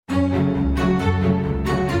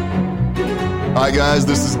Hi, guys.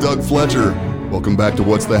 This is Doug Fletcher. Welcome back to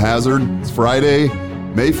What's the Hazard? It's Friday,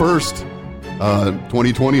 May 1st,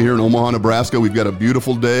 2020 here in Omaha, Nebraska. We've got a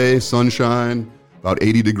beautiful day, sunshine, about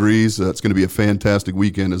 80 degrees. It's going to be a fantastic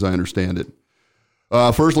weekend as I understand it.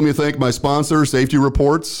 First, let me thank my sponsor, Safety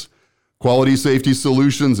Reports, quality safety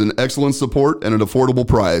solutions and excellent support and an affordable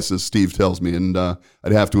price, as Steve tells me, and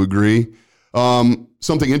I'd have to agree.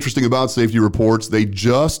 Something interesting about Safety Reports, they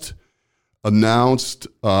just announced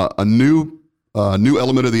a new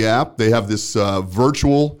element of the app. They have this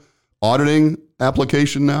virtual auditing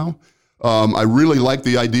application now. I really like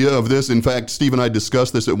the idea of this. In fact, Steve and I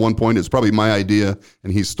discussed this at one point. It's probably my idea,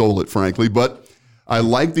 and he stole it, frankly. But I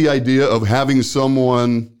like the idea of having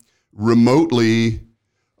someone remotely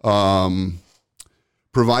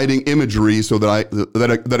providing imagery so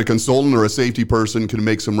that a consultant or a safety person can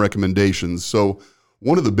make some recommendations. So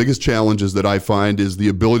one of the biggest challenges that I find is the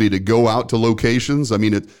ability to go out to locations. I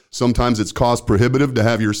mean, sometimes it's cost prohibitive to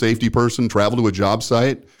have your safety person travel to a job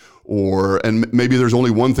site, and maybe there's only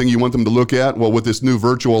one thing you want them to look at. Well, with this new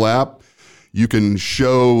virtual app, you can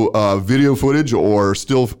show video footage or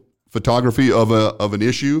still photography of an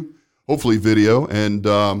issue, hopefully video, and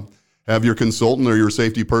have your consultant or your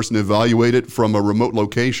safety person evaluate it from a remote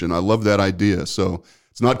location. I love that idea. So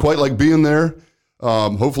it's not quite like being there.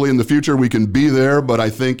 Hopefully in the future we can be there, but I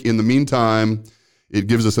think in the meantime, it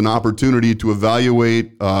gives us an opportunity to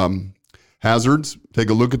evaluate hazards, take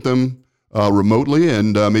a look at them remotely,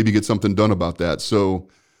 and maybe get something done about that. So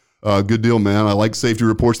good deal, man. I like Safety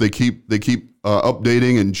Reports. They keep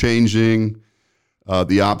updating and changing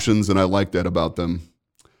the options, and I like that about them.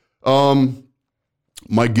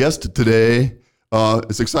 My guest today,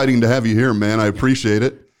 it's exciting to have you here, man. I appreciate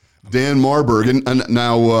it. Dan Marburg. And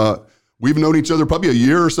now we've known each other probably a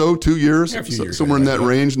year or so, 2 years, somewhere in that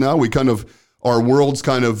range now. Our worlds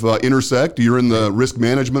kind of intersect. You're in the risk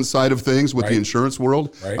management side of things with the insurance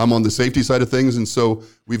world. Right. I'm on the safety side of things, and so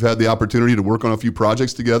we've had the opportunity to work on a few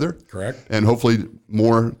projects together. Correct. And hopefully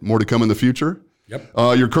more to come in the future. Yep.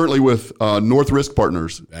 You're currently with North Risk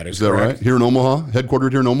Partners. That is that correct. Right? Here in Omaha,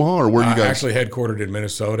 headquartered here in Omaha, or where are you guys? Actually headquartered in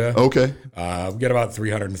Minnesota. Okay. We get about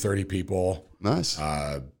 330 people. Nice.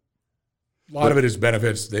 A lot of it is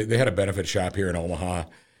benefits. They had a benefit shop here in Omaha,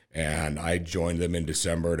 and I joined them in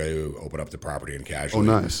December to open up the property and casualty.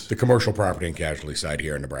 Oh, nice. The commercial property and casualty side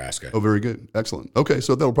here in Nebraska. Oh, very good. Excellent. Okay,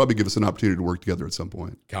 so that'll probably give us an opportunity to work together at some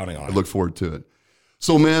point. Counting on it. I look forward to it.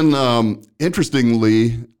 So, man,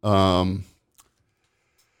 interestingly,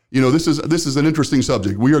 this is an interesting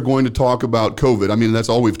subject. We are going to talk about COVID. I mean, that's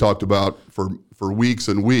all we've talked about for weeks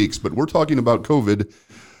and weeks, but we're talking about COVID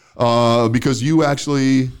because you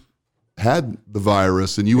actually had the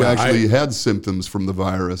virus and you had symptoms from the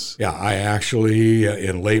virus. Yeah, I actually,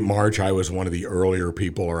 in late March, I was one of the earlier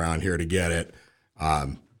people around here to get it.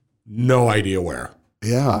 No idea where.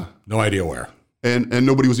 Yeah. No idea where. And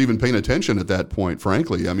nobody was even paying attention at that point,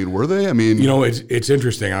 frankly. I mean, were they? I mean, it's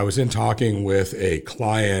interesting. I was talking with a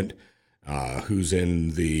client who's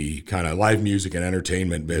in the kind of live music and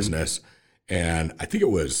entertainment business, and I think it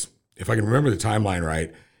was, if I can remember the timeline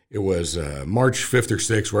right, it was March 5th or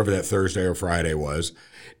 6th, wherever that Thursday or Friday was,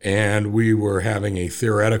 and we were having a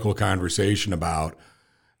theoretical conversation about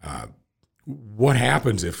what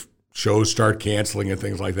happens if shows start canceling and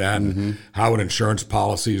things like that, and how an insurance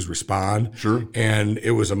policies respond. Sure. And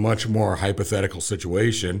it was a much more hypothetical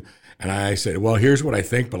situation. And I said, well, here's what I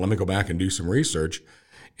think, but let me go back and do some research.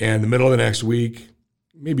 And in the middle of the next week,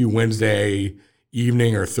 maybe Wednesday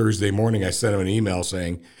evening or Thursday morning, I sent him an email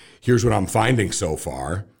saying, here's what I'm finding so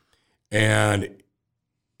far. And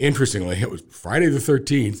interestingly, it was Friday the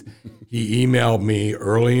 13th. He emailed me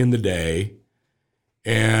early in the day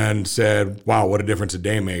and said, wow, what a difference a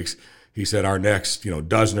day makes. He said our next,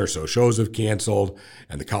 dozen or so shows have canceled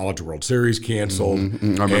and the College World Series canceled.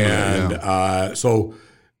 Mm-hmm. I remember that, yeah. So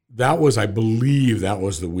that was, I believe that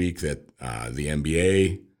was the week that the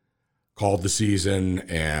NBA called the season,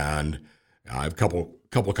 and I have a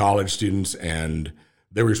couple college students, and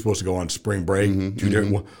they were supposed to go on spring break,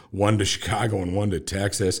 one to Chicago and one to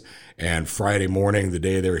Texas. And Friday morning, the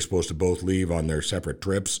day they were supposed to both leave on their separate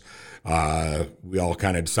trips, we all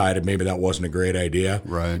kind of decided maybe that wasn't a great idea.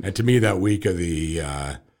 Right. And to me, that week of the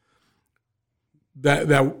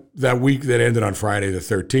that week that ended on Friday the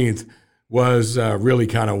 13th was really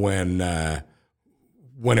kind of when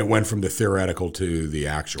it went from the theoretical to the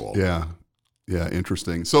actual. Yeah,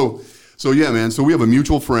 interesting. So yeah, man. So we have a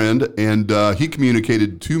mutual friend, and he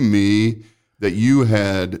communicated to me that you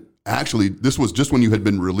had actually, this was just when you had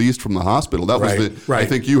been released from the hospital. That was I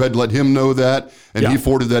think you had let him know that, and he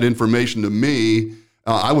forwarded that information to me.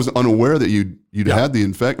 I was unaware that you'd had the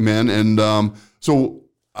infection, man. And so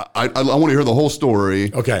I want to hear the whole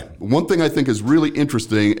story. Okay. One thing I think is really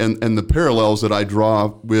interesting, and the parallels that I draw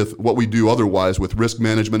with what we do otherwise with risk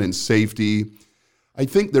management and safety, I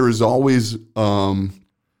think there is always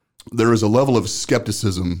there is a level of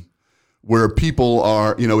skepticism where people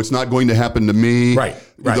are, it's not going to happen to me. Right.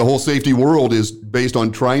 The whole safety world is based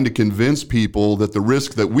on trying to convince people that the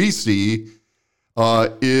risk that we see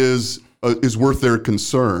is worth their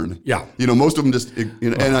concern. Yeah. Most of them just,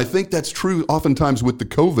 and I think that's true oftentimes with the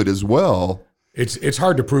COVID as well. It's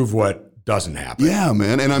hard to prove what doesn't happen. Yeah,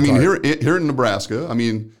 man. And I mean, here in Nebraska, I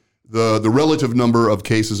mean, the relative number of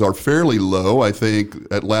cases are fairly low. I think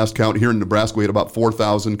at last count here in Nebraska, we had about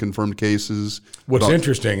 4,000 confirmed cases. What's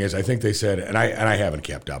interesting is I think they said, and I haven't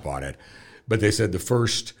kept up on it, but they said the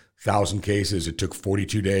first 1,000 cases, it took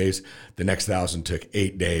 42 days. The next 1,000 took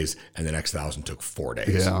 8 days, and the next 1,000 took 4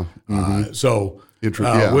 days. Yeah.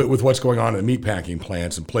 With what's going on in the meatpacking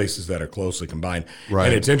plants and places that are closely combined, Right.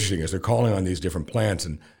 And it's interesting as they're calling on these different plants,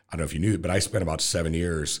 and I don't know if you knew, but I spent about 7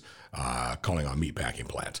 years calling on meatpacking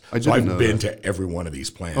plants. So I've been to every one of these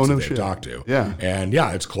plants that they've talked to. Yeah. And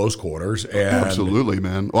it's close quarters. And Absolutely,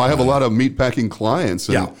 man. Well, I have a lot of meatpacking clients,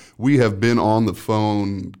 and we have been on the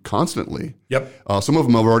phone constantly. Yep. Some of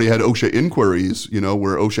them have already had OSHA inquiries,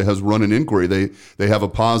 where OSHA has run an inquiry. They have a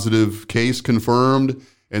positive case confirmed,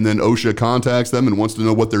 and then OSHA contacts them and wants to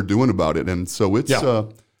know what they're doing about it. And so it's a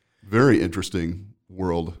very interesting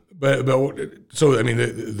world. But so I mean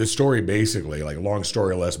the story basically, like long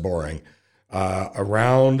story less boring,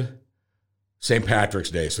 around St.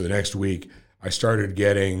 Patrick's Day, so the next week, I started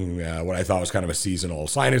getting what I thought was kind of a seasonal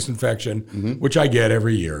sinus infection, which I get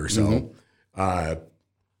every year or so.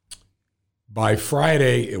 By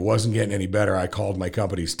Friday, it wasn't getting any better. I called my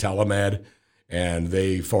company's Telemed, and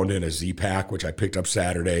they phoned in a Z-Pack, which I picked up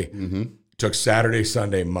Saturday. Took Saturday,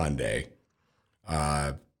 Sunday, Monday.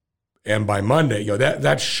 And by Monday,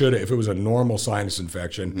 that should have, if it was a normal sinus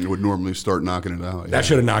infection, It would normally start knocking it out. that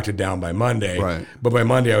should have knocked it down by Monday. Right. But by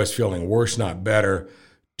Monday, I was feeling worse, not better.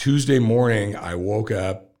 Tuesday morning, I woke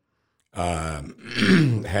up,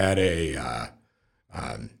 had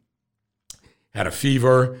a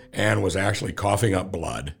fever, and was actually coughing up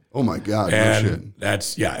blood. Oh my God! And no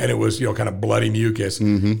shit. and it was kind of bloody mucus,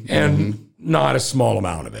 and not a small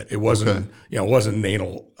amount of it. It wasn't it wasn't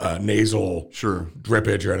nasal Sure.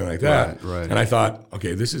 drippage or anything like that. Right. And I thought,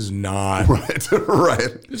 okay, this is not Right.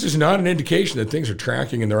 this is not an indication that things are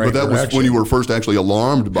tracking in the right But that direction. was when you were first actually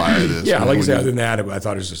alarmed by this. Yeah, man, like I when said, you- other than that, I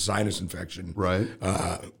thought it was a sinus infection. Right.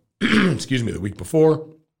 Excuse me, the week before.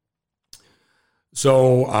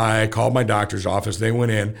 So I called my doctor's office. They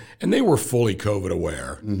went in, and they were fully COVID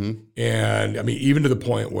aware. And I mean, even to the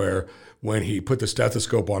point where when he put the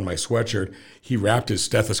stethoscope on my sweatshirt, he wrapped his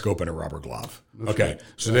stethoscope in a rubber glove. Okay,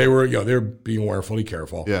 so they were, they were being fully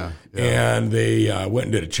careful. Yeah. And they went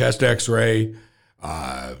and did a chest X-ray.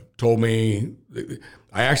 Told me,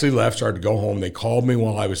 I actually left, started to go home. They called me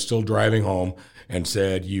while I was still driving home and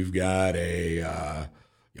said, "You've got a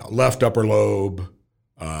left upper lobe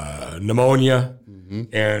pneumonia."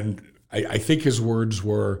 And I think his words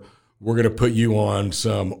were, "We're going to put you on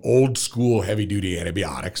some old school heavy duty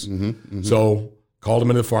antibiotics." So called him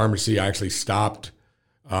into the pharmacy. I actually stopped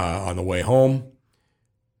on the way home,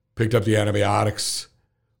 picked up the antibiotics,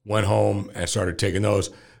 went home and started taking those.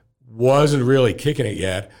 Wasn't really kicking it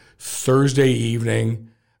yet. Thursday evening,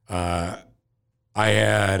 I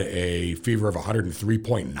had a fever of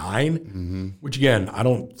 103.9, which again, I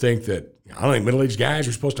don't think middle-aged guys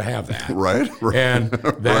are supposed to have that. Right. And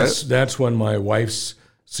that's when my wife's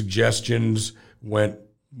suggestions went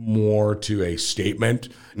more to a statement.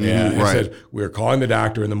 And it said, we were calling the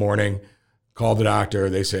doctor in the morning, called the doctor.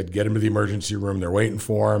 They said, get him to the emergency room. They're waiting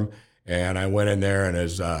for him. And I went in there, and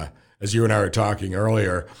as you and I were talking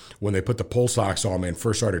earlier, when they put the pulse ox on me and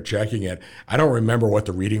first started checking it, I don't remember what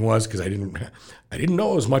the reading was because I didn't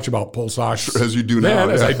know as much about pulse ox As you do now.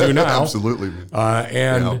 as I do now. Absolutely.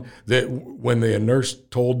 That when the nurse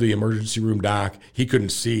told the emergency room doc he couldn't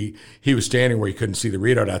see, he was standing where he couldn't see the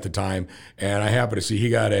readout at the time, and I happened to see he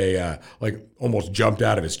got almost jumped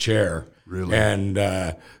out of his chair. Really? And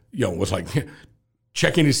was like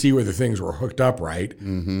checking to see where the things were hooked up right,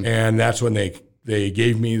 and that's when they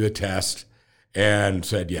gave me the test and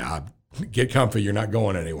said, "Yeah, get comfy. You're not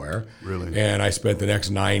going anywhere." Really? And I spent the next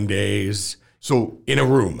 9 days So in a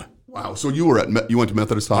room. wow. So you were you went to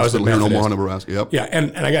Methodist was at Hospital here in Methodist. Omaha, Nebraska. Yep. Yeah,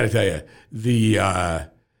 and I got to tell you, the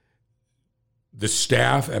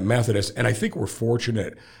staff at Methodist, and I think we're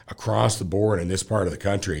fortunate across the board in this part of the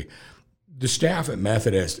country. The staff at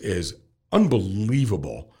Methodist is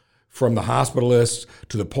unbelievable, from the hospitalists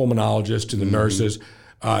to the pulmonologists to the nurses.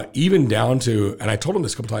 even down to, and I told them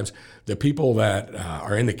this a couple times, the people that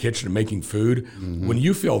are in the kitchen and making food, when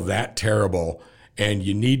you feel that terrible and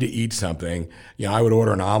you need to eat something, I would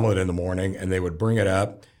order an omelet in the morning and they would bring it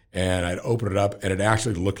up and I'd open it up and it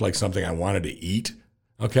actually looked like something I wanted to eat.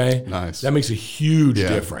 Okay. Nice. That makes a huge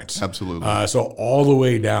difference. Absolutely. So all the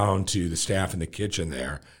way down to the staff in the kitchen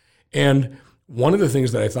there. And one of the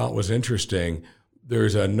things that I thought was interesting,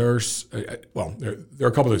 there's a nurse, there are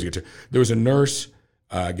a couple of things to get to. There was a nurse,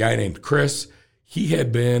 a guy named Chris. He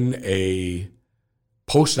had been a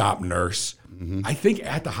post-op nurse, I think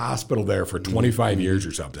at the hospital there for 25 years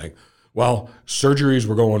or something. Well, surgeries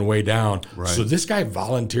were going way down. Right. So this guy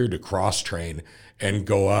volunteered to cross-train and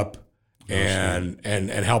go up and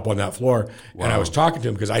help on that floor. Wow. And I was talking to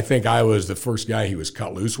him because I think I was the first guy he was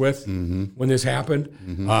cut loose with when this happened.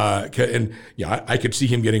 I could see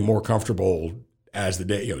him getting more comfortable as the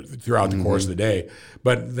day, throughout the course of the day.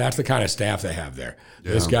 But that's the kind of staff they have there.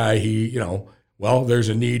 Yeah. This guy, there's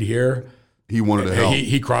a need here. He wanted to help.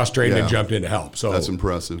 He cross-trained and jumped in to help. So that's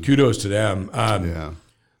impressive. Kudos to them.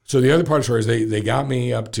 So the other part of the story is they got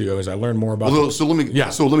me up to, as I learned more about. So let me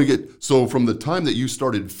get from the time that you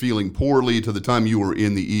started feeling poorly to the time you were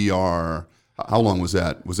in the ER. How long was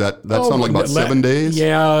that? That sounded like about 7 days?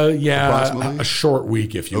 Yeah, a short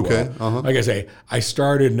week, if you will. Like I say, I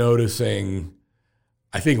started noticing,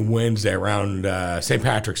 I think Wednesday around St.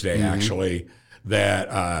 Patrick's Day, actually,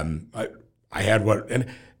 that I had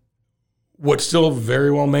what still very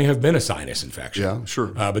well may have been a sinus infection. Yeah, sure.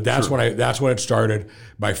 But that's when it started.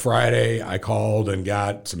 By Friday, I called and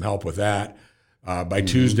got some help with that. By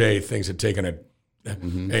Tuesday, things had taken a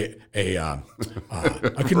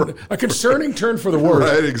concerning turn for the worse.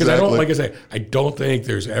 Right, exactly. I don't think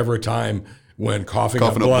there's ever a time when coughing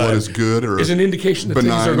up blood is good or is an indication that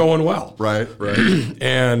things are going well. Right.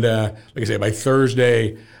 And like I say, by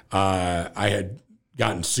Thursday, I had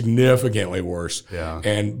gotten significantly worse. Yeah.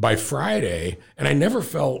 And by Friday, and I never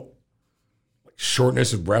felt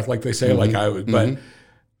shortness of breath, like they say, but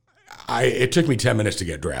it took me 10 minutes to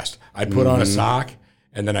get dressed. I'd put on a sock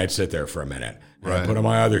and then I'd sit there for a minute. And I'd put on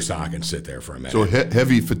my other sock and sit there for a minute. So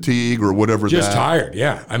heavy fatigue or whatever. Just tired.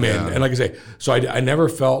 Yeah. I mean, and like I say, so I never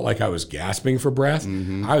felt like I was gasping for breath.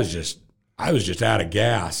 I was just out of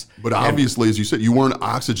gas. But obviously, as you said, you weren't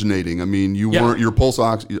oxygenating. I mean, you weren't. Your pulse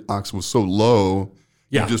ox was so low.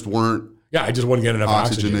 You just weren't. Yeah, I just wasn't getting enough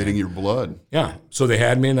oxygenating your blood. Yeah. So they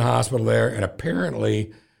had me in the hospital there, and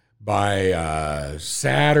apparently by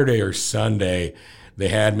Saturday or Sunday, they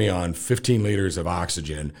had me on 15 liters of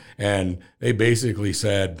oxygen, and they basically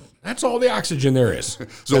said, that's all the oxygen there is.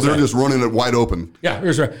 So they're just running it wide open. Yeah,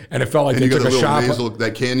 and it felt like they took a shot.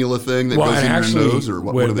 That cannula thing that goes in your nose, or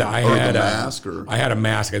what? I had a mask. I had a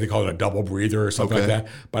mask. I think called it a double breather or something like that.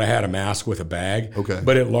 But I had a mask with a bag. Okay.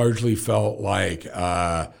 But it largely felt like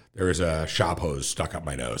there was a shop hose stuck up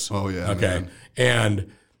my nose. Oh yeah. Okay. Man.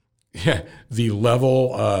 And the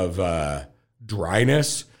level of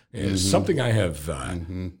dryness is something I have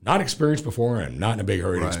not experienced before and not in a big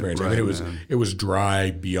hurry to experience. I mean, it was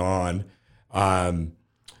dry beyond.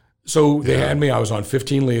 So they had me, I was on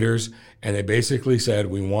 15 liters, and they basically said,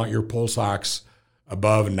 we want your pulse ox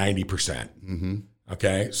above 90%.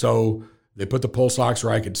 Okay, so they put the pulse ox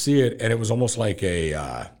where I could see it, and it was almost like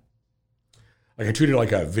I treated it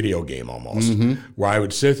like a video game almost, where I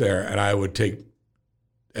would sit there and I would take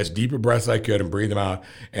as deep a breath as I could and breathe them out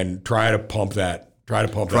and try to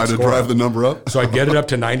drive the number up. So I'd get it up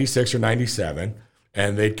to 96 or 97,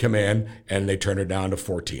 and they'd come in and they'd turn it down to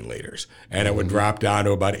 14 liters. And it would drop down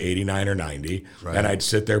to about 89 or 90. Right. And I'd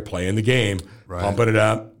sit there playing the game, pumping it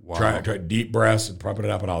up, try deep breaths and pumping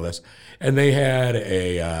it up and all this. And they had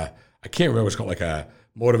I can't remember what it's called, like a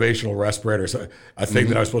motivational respirator, a thing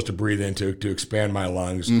that I was supposed to breathe into to expand my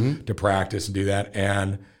lungs to practice and do that.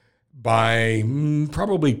 And by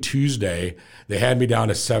probably Tuesday, they had me down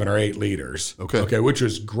to 7 or 8 liters. Okay, which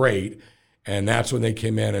was great. And that's when they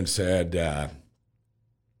came in and said,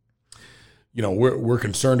 we're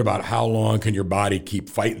concerned about how long can your body keep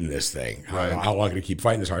fighting this thing? How long can it keep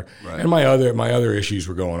fighting this hard? Right. And my other issues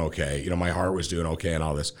were going okay. My heart was doing okay and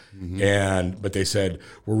all this. But they said,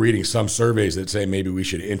 we're reading some surveys that say maybe we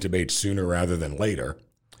should intubate sooner rather than later.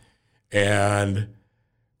 And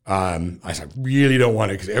I said, I really don't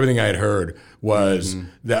want it, because everything I had heard was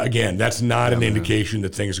that, again, that's not an indication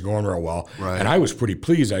that things are going real well. Right. And I was pretty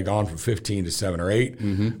pleased. I'd gone from 15 to 7 or 8.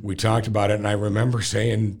 We talked about it, and I remember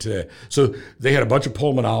saying so they had a bunch of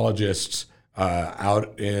pulmonologists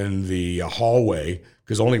out in the hallway,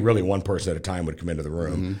 because only really one person at a time would come into the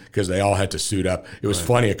room because they all had to suit up. It was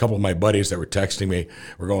funny. A couple of my buddies that were texting me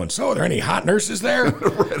were going, "So, are there any hot nurses there?" And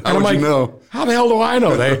How I'm would like, you know? "How the hell do I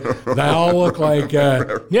know?" They all look like,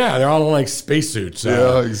 they're all in like spacesuits.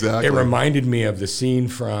 Yeah, exactly. It reminded me of the scene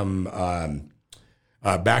from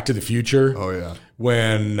Back to the Future. Oh, yeah.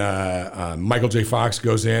 When Michael J. Fox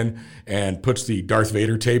goes in and puts the Darth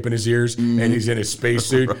Vader tape in his ears and he's in his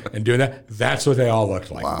spacesuit and doing that. That's what they all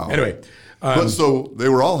looked like. Wow. Anyway. But so they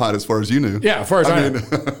were all hot as far as you knew. Yeah, as far as I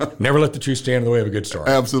know. Never let the truth stand in the way of a good story.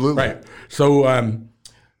 Absolutely. Right. So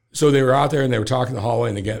so they were out there and they were talking in the hallway,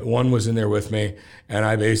 and one was in there with me, and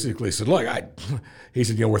I basically said, "Look, he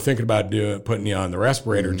said, we're thinking about putting you on the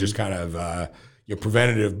respirator, just kind of you're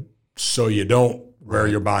preventative so you don't wear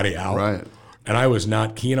your body out." Right. And I was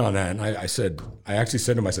not keen on that. And I actually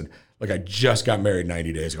said to him, I said, "Look, I just got married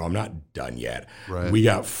 90 days ago. I'm not done yet. Right. We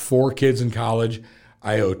got 4 kids in college.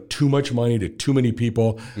 I owe too much money to too many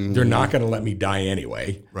people. They're not going to let me die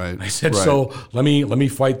anyway." Right. I said, Right. "So let me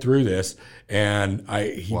fight through this." And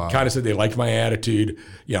he kind of said they liked my attitude.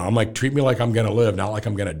 I'm like, "Treat me like I'm going to live, not like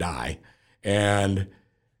I'm going to die." And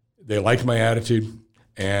they liked my attitude,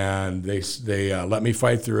 and they let me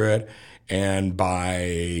fight through it. And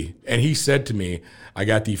he said to me, I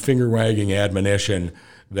got the finger wagging admonition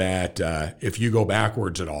that if you go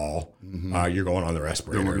backwards at all, you're going on the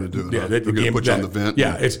respirator. We're going to do it. Yeah, We're going to put you on the vent.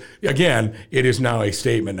 Yeah, it is now a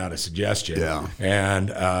statement, not a suggestion. Yeah. And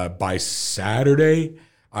by Saturday,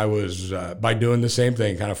 I was by doing the same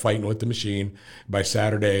thing, kind of fighting with the machine. By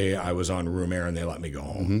Saturday, I was on room air, and they let me go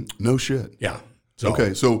home. No shit. Yeah. So,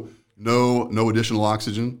 Okay, so no additional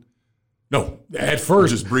oxygen. No, at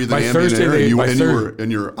first, Just breathing by ambient Thursday, air, and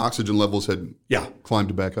your oxygen levels had yeah.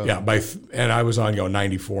 climbed back up. Yeah, and I was on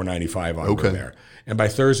 94, 95 on Okay. there. And by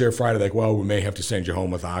Thursday or Friday, like, well, we may have to send you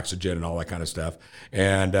home with oxygen and all that kind of stuff.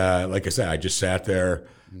 And like I said, I just sat there,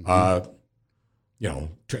 I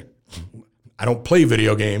don't play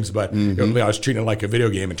video games, but I was treating it like a video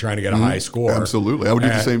game and trying to get a high score. Absolutely. I would do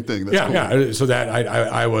the same thing. That's cool. Yeah. So that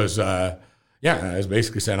I was, I was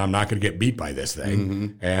basically saying I'm not going to get beat by this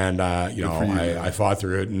thing. And, I fought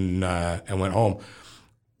through it and went home.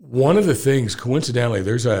 One of the things, coincidentally,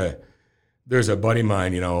 there's a buddy of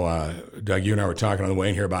mine, Doug, you and I were talking on the way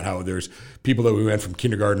in here about how there's people that we went from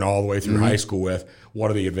kindergarten all the way through high school with. One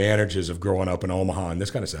of the advantages of growing up in Omaha and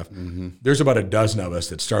this kind of stuff. There's about a dozen of us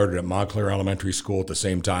that started at Montclair Elementary School at the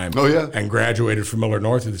same time. Oh, yeah. And graduated from Miller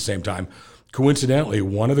North at the same time. Coincidentally,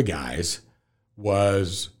 one of the guys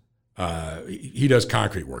was, he does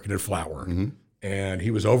concrete work, he did flat work. And he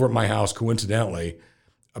was over at my house, coincidentally,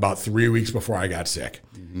 about 3 weeks before I got sick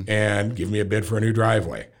and gave me a bid for a new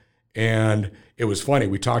driveway. And it was funny.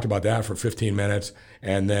 We talked about that for 15 minutes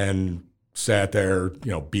and then sat there,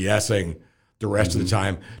 BSing the rest of the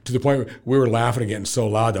time, to the point where we were laughing and getting so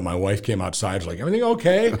loud that my wife came outside, was like, "Everything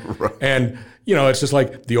okay?" Right. And, it's just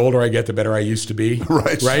like the older I get, the better I used to be.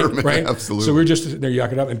 Right. Right. Sure, man. Right. Absolutely. So we were just sitting there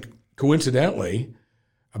yucking up. And coincidentally,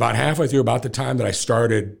 about halfway through, about the time that I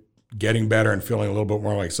started getting better and feeling a little bit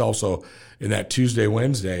more like myself, so in that Tuesday,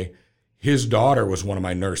 Wednesday, his daughter was one of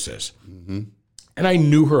my nurses. And I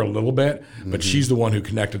knew her a little bit, but she's the one who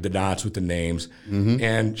connected the dots with the names.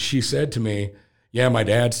 And she said to me, "Yeah, my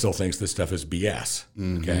dad still thinks this stuff is BS."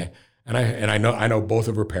 Okay. And I know both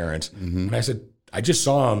of her parents. And I said, "I just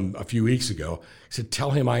saw him a few weeks ago." I said,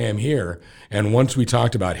 "Tell him I am here." And once we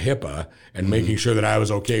talked about HIPAA and making sure that I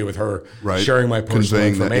was okay with her sharing my personal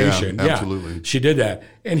information. That, absolutely. She did that.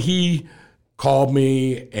 And he called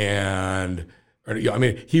me and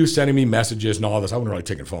he was sending me messages and all this. I wasn't really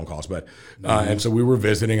taking phone calls, but and so we were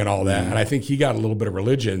visiting and all that. And I think he got a little bit of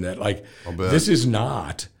religion that, like, this is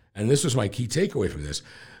not, and this was my key takeaway from this,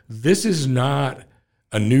 this is not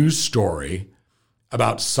a news story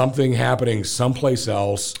about something happening someplace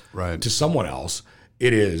else to someone else.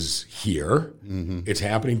 It is here. It's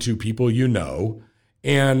happening to people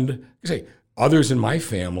and I say others in my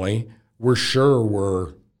family were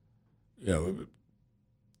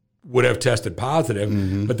would have tested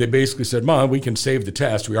positive, but they basically said, "Mom, we can save the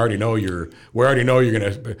test. We already know you're going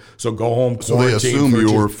to, so go home, quarantine." So they assume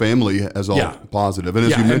your family as all positive. And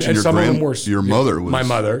as you mentioned, your mother was... My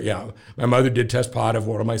mother, My mother did test positive.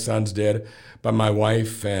 One of my sons did. But my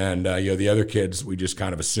wife and the other kids, we just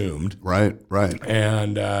kind of assumed. Right.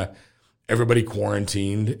 And everybody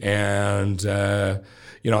quarantined. And,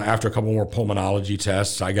 after a couple more pulmonology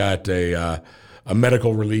tests, I got a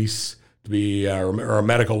medical release to be, or a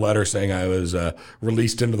medical letter saying I was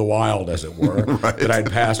released into the wild, as it were, that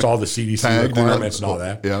I'd passed all the CDC requirements and all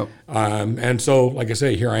that. And so, like I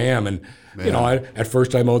say, here I am. And, at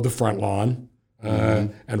first I mowed the front lawn.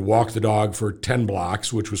 and walk the dog for 10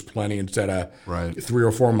 blocks, which was plenty instead of Right. 3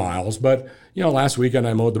 or 4 miles. But, last weekend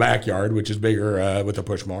I mowed the backyard, which is bigger with the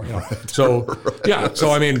push mower. So, yeah.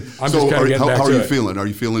 So, I mean, I'm just kind of getting back how to are you it. feeling? Are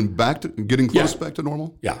you feeling getting close back to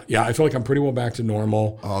normal? Yeah. I feel like I'm pretty well back to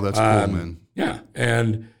normal. Oh, that's cool, man. Yeah.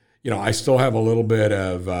 And, I still have a little bit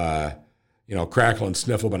of, crackle and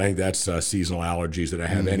sniffle, but I think that's seasonal allergies that I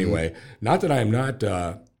have anyway. Not that I'm not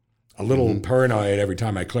a little paranoid every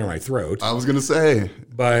time I clear my throat. I was going to say.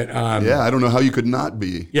 But I don't know how you could not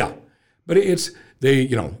be. yeah, but they've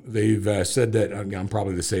said that I'm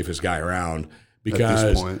probably the safest guy around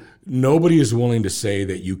because point. nobody is willing to say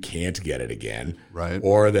that you can't get it again, Right.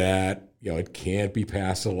 or that it can't be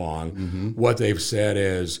passed along. What they've said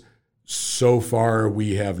is, so far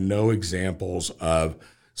we have no examples of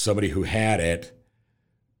somebody who had it,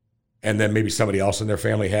 and then maybe somebody else in their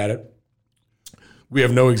family had it. We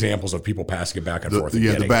have no examples of people passing it back and forth.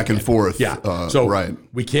 The back and forth. Yeah. So right.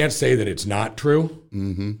 we can't say that it's not true,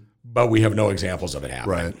 but we have no examples of it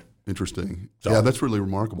happening. Right. Interesting. That's really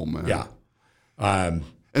remarkable, man. Yeah.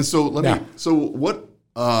 And so So what?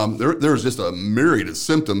 There's just a myriad of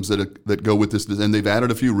symptoms that go with this, and they've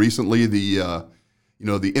added a few recently. The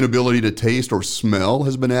inability to taste or smell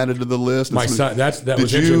has been added to the list. My son. That was Did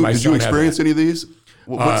interesting. My you son experience had any of these?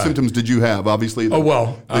 What symptoms did you have? Obviously,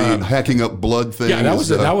 the hacking up blood thing. Yeah, that was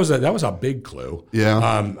a big clue. Yeah,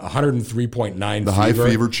 103.9. The high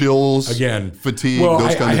fever, chills, again, fatigue. Well,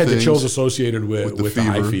 those kind I of had things. the chills associated with the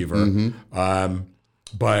high fever.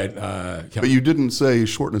 But you didn't say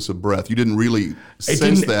shortness of breath. You didn't really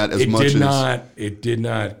sense that as much as it did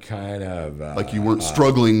not kind of like you weren't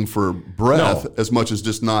struggling for breath as much as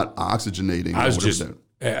just not oxygenating. I was just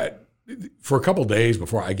for a couple of days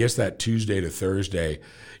before, I guess that Tuesday to Thursday,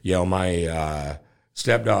 my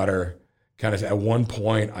stepdaughter kind of at one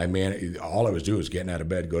point all I was doing was getting out of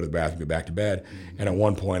bed, go to the bathroom, get back to bed, and at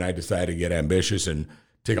one point I decided to get ambitious and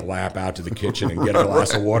take a lap out to the kitchen and get a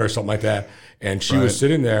glass of water or something like that. And she was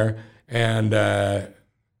sitting there, and I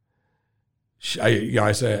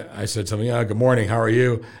said something. Good morning. How are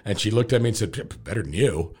you? And she looked at me and said, "Better than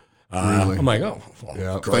you." Really? I'm like, "Oh, well,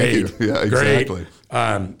 Thank great, you. Yeah, exactly.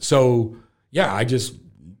 Great." I just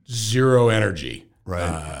zero energy.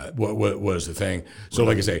 Right. What was the thing? So,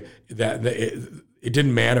 like I say, that it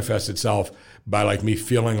didn't manifest itself by like me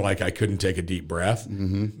feeling like I couldn't take a deep breath.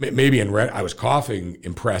 Maybe I was coughing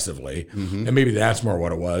impressively, and maybe that's more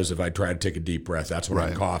what it was. If I tried to take a deep breath, that's when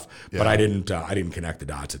I'd cough. Yeah. But I didn't connect the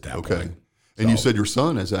dots at that point. And you said your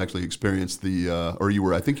son has actually experienced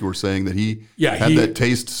I think you were saying that he had that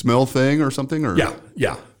taste smell thing or something, or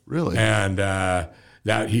yeah, really, and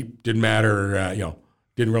that he didn't matter,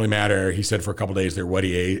 didn't really matter. He said for a couple of days there, what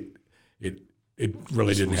he ate, it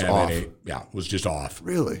really didn't have off. any, it was just off.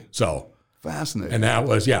 Really, so fascinating. And that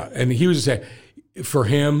was and he was saying, for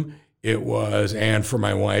him it was, and for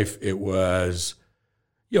my wife it was,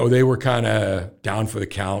 they were kind of down for the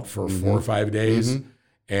count for 4 or 5 days.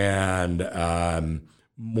 And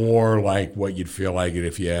more like what you'd feel like it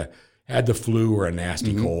if you had the flu or a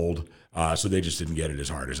nasty cold. So they just didn't get it as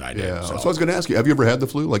hard as I did. Yeah. So I was going to ask you, have you ever had the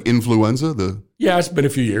flu, like influenza? Yeah, it's been a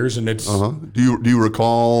few years, and it's. Do you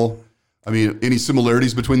recall? I mean, any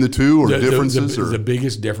similarities between the two or differences? The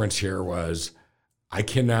biggest difference here was I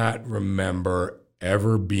cannot remember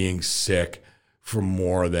ever being sick for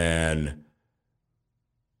more than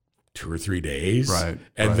 2 or 3 days. Right.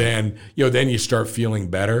 And then you start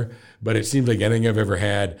feeling better. But it seems like anything I've ever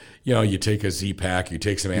had, you take a Z-Pack, you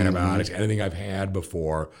take some antibiotics, anything I've had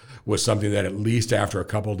before was something that at least after a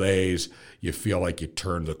couple of days, you feel like you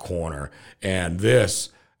turned the corner. And this,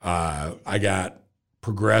 I got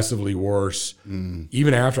progressively worse.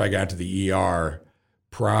 Even after I got to the ER,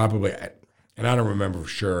 probably, and I don't remember for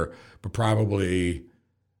sure, but probably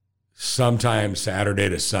sometime Saturday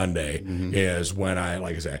to Sunday is when I,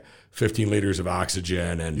 like I say, 15 liters of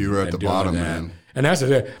oxygen, and you were at the bottom, man. And that's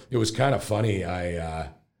it. It was kind of funny.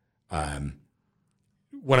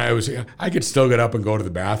 When I could still get up and go to the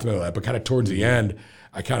bathroom, but kind of towards the end,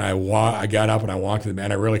 I got up and I walked to the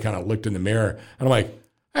man. I really kind of looked in the mirror, and I'm like,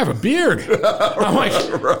 I have a beard. I'm like,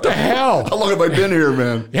 what the hell? How long have I been here,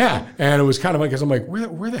 man? Yeah, and it was kind of like, because I'm like,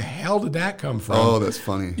 where the hell did that come from? Oh, that's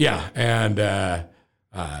funny. Yeah, and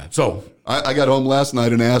so I got home last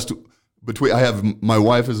night and asked. I have my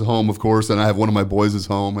wife is home, of course, and I have one of my boys is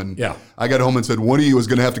home, and I got home and said, one of you is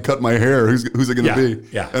going to have to cut my hair. Who's it going to be?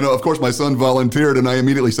 Yeah. And of course, my son volunteered, and I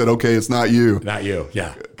immediately said, okay, it's not you. Not you.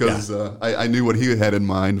 Yeah. Because I knew what he had in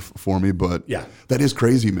mind for me, but that is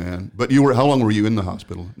crazy, man. But how long were you in the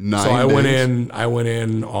hospital? 9 days? So I went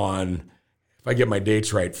in on, if I get my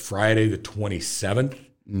dates right, Friday the 27th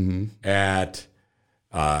at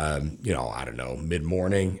I don't know,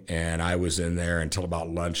 mid-morning, and I was in there until about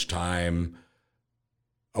lunchtime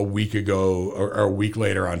a week ago or a week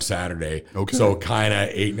later on Saturday. Okay. So kind of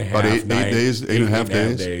 8.5, About 8 days, 8.5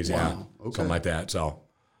 days? days, Wow. yeah. Okay. Something like that. So,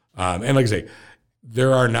 and like I say,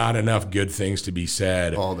 there are not enough good things to be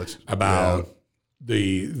said about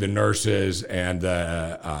the nurses and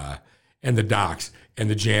the docs and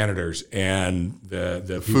the janitors and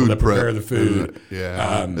the people that prepare the food.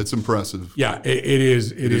 It's impressive. Yeah, it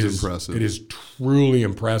is impressive. It is truly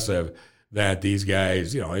impressive that these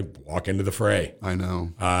guys, they walk into the fray. I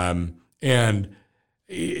know. And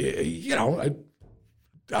I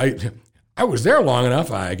was there long enough.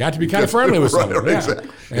 I got to be kind of friendly with some of them. Exactly.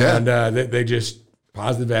 And they just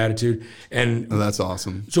positive attitude. And that's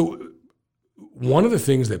awesome. So one of the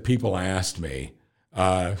things that people asked me,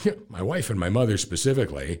 my wife and my mother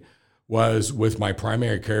specifically, was with my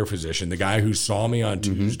primary care physician, the guy who saw me on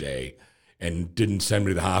Tuesday and didn't send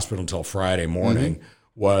me to the hospital until Friday morning,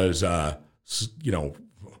 was, how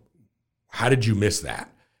did you miss that?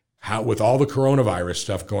 How, with all the coronavirus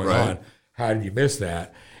stuff going on, how did you miss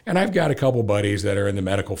that? And I've got a couple buddies that are in the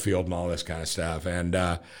medical field and all this kind of stuff, and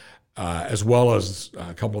as well as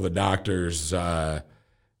a couple of the doctors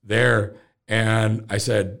there. And I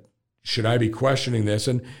said, should I be questioning this?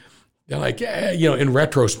 And they're like, yeah, in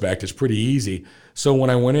retrospect, it's pretty easy. So when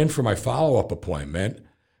I went in for my follow-up appointment,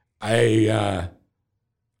 I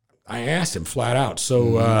asked him flat out,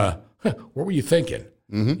 so what were you thinking?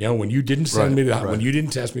 When you didn't send me when you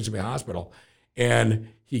didn't test me to the hospital? And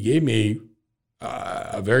he gave me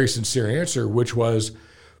a very sincere answer, which was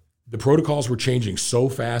the protocols were changing so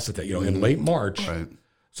fast that in late March, so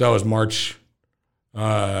that was March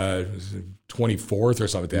 24th or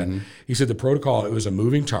something like that. He said the protocol, it was a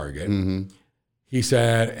moving target. He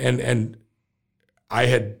said, and I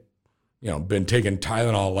had, been taking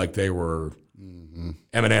Tylenol like they were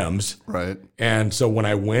M&Ms. Right. And so when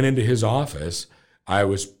I went into his office, I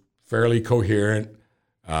was fairly coherent.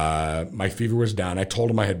 My fever was down. I told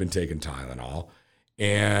him I had been taking Tylenol.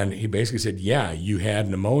 And he basically said, yeah, you had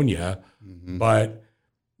pneumonia, but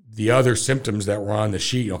the other symptoms that were on the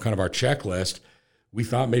sheet, kind of our checklist, we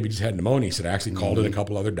thought maybe just had pneumonia. He said, I actually called in a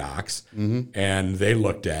couple other docs, and they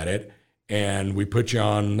looked at it, and we put you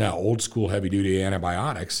on old school heavy duty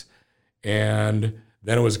antibiotics. And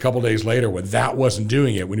then it was a couple days later when that wasn't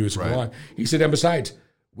doing it, when he was gone. He said, and besides,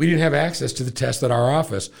 we didn't have access to the test at our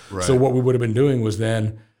office. So what we would have been doing was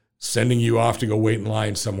then sending you off to go wait in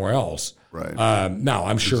line somewhere else. Now,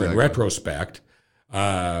 I'm sure in retrospect,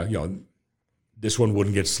 this one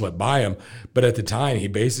wouldn't get slipped by him. But at the time, he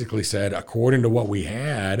basically said, according to what we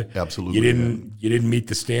had, you didn't meet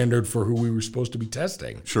the standard for who we were supposed to be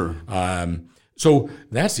testing. Sure. So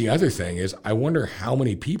that's the other thing is I wonder how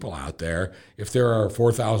many people out there, if there are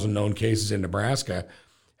 4,000 known cases in Nebraska,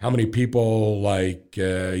 how many people like,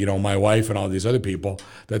 my wife and all these other people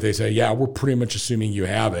that they say, yeah, we're pretty much assuming you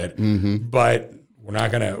have it, but we're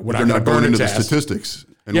not going to burn into test. The statistics,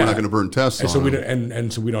 and we're not going to burn tests and on so them.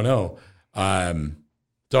 And so we don't know.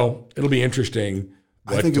 So it'll be interesting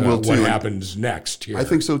what happens next here. I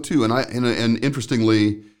think so too. And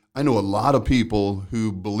interestingly, I know a lot of people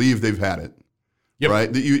who believe they've had it.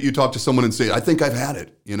 Right? You talk to someone and say, I think I've had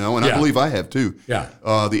it, and I believe I have too.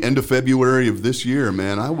 The end of February of this year,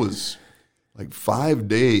 man, I was like 5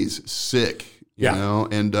 days sick, you know,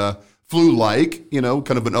 and flu-like,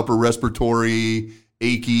 kind of an upper respiratory,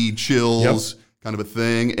 achy, chills kind of a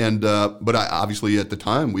thing. And but I obviously at the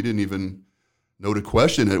time, we didn't even know to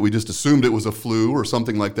question it. We just assumed it was a flu or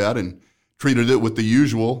something like that and treated it with the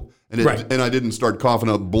usual. And I didn't start coughing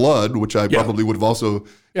up blood, which I probably would have also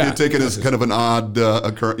taken as kind of an odd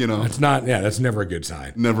occurrence. It's not. Yeah, that's never a good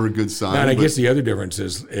sign. Never a good sign. And I guess the other difference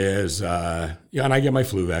is and I get my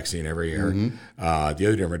flu vaccine every year. The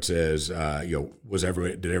other difference is,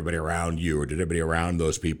 did everybody around you or did everybody around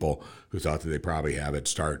those people who thought that they probably have it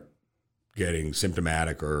start getting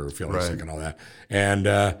symptomatic or feeling sick and all that? And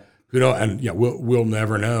who knows? And we'll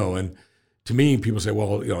never know. And to me, people say,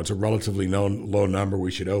 well, it's a relatively low number. We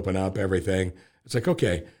should open up everything. It's like,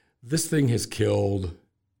 okay, this thing has killed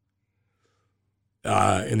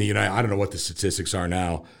in the United. I don't know what the statistics are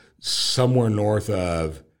now. Somewhere north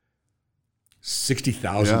of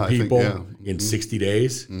 60,000 people in 60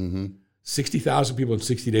 days. 60,000 people in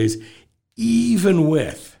 60 days, even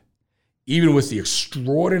with the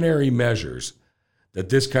extraordinary measures that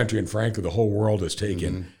this country and frankly the whole world has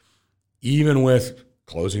taken, even with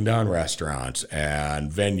closing down restaurants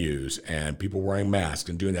and venues and people wearing masks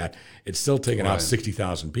and doing that, it's still taking out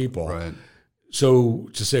 60,000 people. Right. So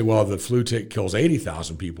to say, well, the flu kills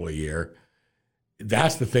 80,000 people a year,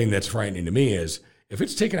 that's the thing that's frightening to me is if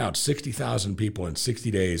it's taken out 60,000 people in 60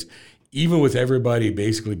 days, even with everybody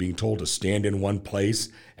basically being told to stand in one place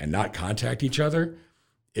and not contact each other,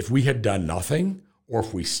 if we had done nothing or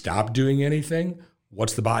if we stopped doing anything,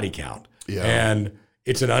 what's the body count? Yeah. And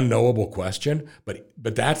it's an unknowable question, but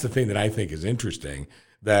that's the thing that I think is interesting,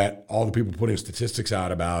 that all the people putting statistics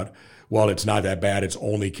out about, well, it's not that bad, it's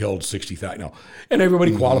only killed 60,000. No. And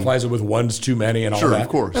everybody qualifies it with one's too many and all that. Sure, of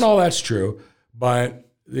course. And all that's true. But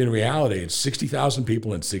in reality, it's 60,000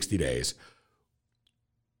 people in 60 days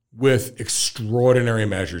with extraordinary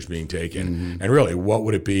measures being taken. And really, what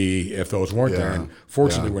would it be if those weren't there? And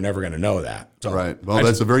fortunately, we're never going to know that. So Right. Well,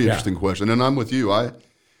 that's a very interesting question. And I'm with you.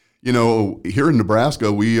 Here in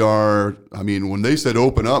Nebraska, we are, when they said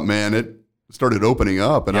open up, man, it started opening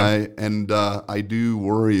up. And I do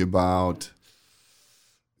worry about,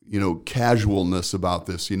 casualness about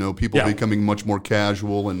this, people becoming much more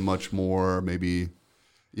casual and much more maybe,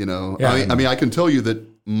 I can tell you that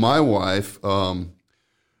my wife,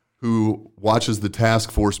 who watches the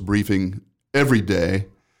task force briefing every day,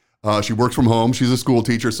 she works from home. She's a school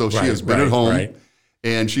teacher, so she has been at home. Right.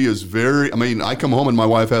 And she is I come home and my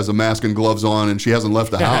wife has a mask and gloves on and she hasn't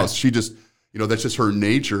left the house. She just, that's just her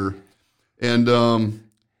nature. And,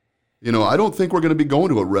 I don't think we're going to be going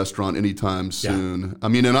to a restaurant anytime soon.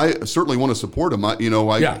 And I certainly want to support them. I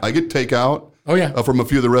get takeout from a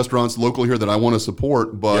few of the restaurants local here that I want to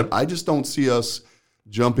support, but I just don't see us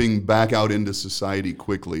jumping back out into society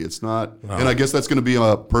quickly. It's not, and I guess that's going to be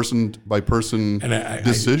a person by person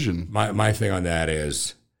decision. My thing on that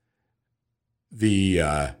is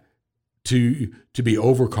the to be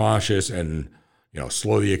overcautious and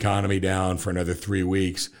slow the economy down for another 3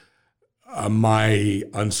 weeks. My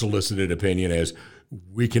unsolicited opinion is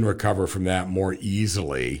we can recover from that more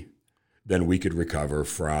easily than we could recover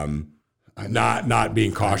from not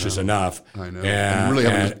being cautious enough. I know. And really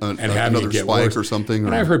having another spike worse. Or something.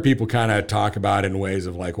 And I've heard people kind of talk about it in ways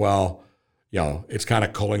of like, well, it's kind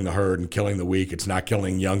of culling the herd and killing the weak. It's not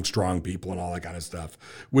killing young, strong people and all that kind of stuff,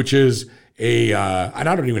 which is and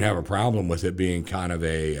I don't even have a problem with it being kind of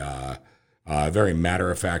a very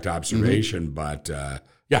matter-of-fact observation, but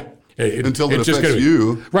until it affects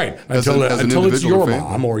you. Right. As Until it's your family.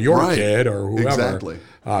 mom or your kid or whoever. Exactly.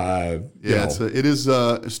 It is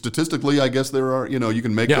statistically, I guess there are, you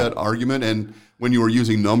can make that argument. And when you are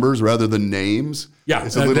using numbers rather than names,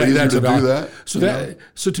 it's a little easier to do that.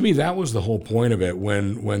 So to me, that was the whole point of it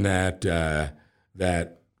when that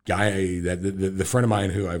guy, the friend of mine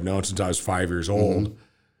who I've known since I was 5 years old,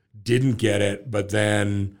 didn't get it, but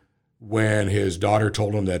then when his daughter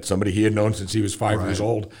told him that somebody he had known since he was 5 years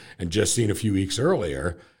old and just seen a few weeks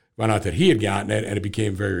earlier found out that he had gotten it and it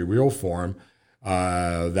became very real for him.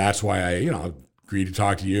 That's why I, agreed to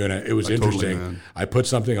talk to you. And it was interesting. Totally, I put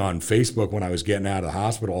something on Facebook when I was getting out of the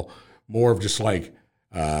hospital, more of just like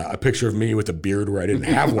a picture of me with a beard where I didn't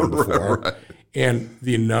have one before. And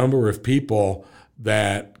the number of people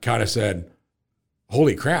that kind of said,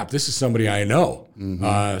 holy crap, this is somebody I know.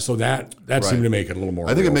 So that seemed to make it a little more.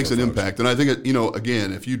 I think it makes an impact. And I think,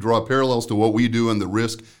 again, if you draw parallels to what we do in the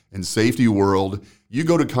risk and safety world, you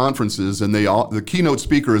go to conferences and the keynote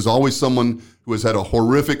speaker is always someone who has had a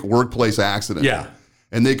horrific workplace accident. Yeah.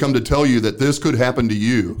 And they come to tell you that this could happen to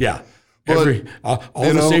you. Yeah. But, all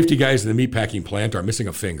the safety guys in the meatpacking plant are missing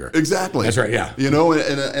a finger. Exactly. That's right, yeah.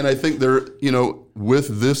 And I think there,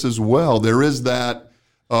 with this as well, there is that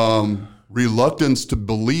reluctance to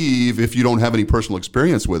believe if you don't have any personal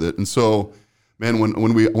experience with it. And so, man,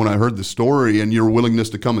 when I heard the story and your willingness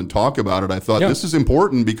to come and talk about it, I thought this is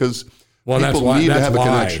important because people need to have a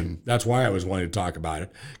connection. That's why I was wanting to talk about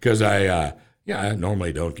it, because I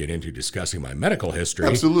normally don't get into discussing my medical history.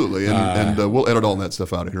 Absolutely, and we'll edit all that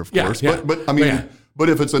stuff out of here, of course. Yeah. But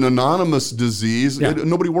if it's an anonymous disease,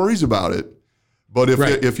 nobody worries about it. But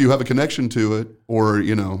if you have a connection to it, or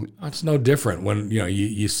it's no different when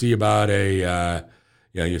you see about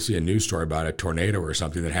you see a news story about a tornado or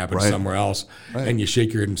something that happened somewhere else, and you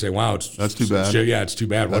shake your head and say, "Wow, that's too bad." It's too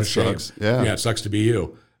bad. What a shame. Yeah, it sucks to be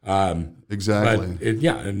you. Exactly.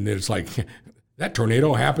 But and it's like that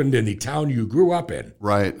tornado happened in the town you grew up in.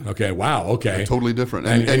 Right. Okay. Wow. Okay. Totally different.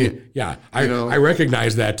 I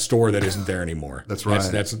recognize that store that isn't there anymore. That's right.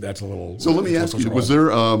 That's a little. So let me ask you: was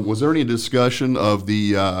there any discussion of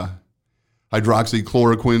the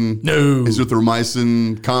hydroxychloroquine,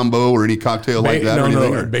 azithromycin combo, or any cocktail like that?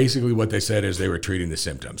 No. Basically, what they said is they were treating the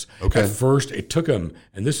symptoms. Okay. At first, it took them,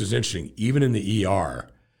 and this is interesting. Even in the ER,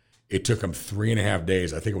 it took them 3.5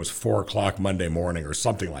 days. I think it was 4:00 Monday morning or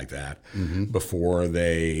something like that before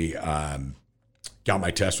they got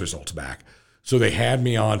my test results back. So they had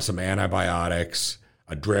me on some antibiotics,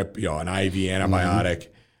 a drip, an IV antibiotic,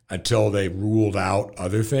 until they ruled out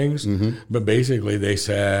other things. But basically, they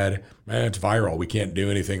said, "Man, it's viral. We can't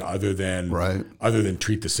do anything other than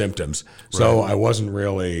treat the symptoms." So I wasn't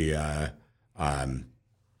really. There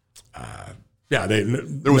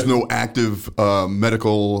was no active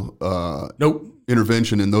medical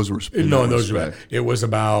intervention in those respects. No, in those respects. It was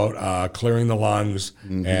about clearing the lungs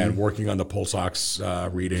and working on the pulse ox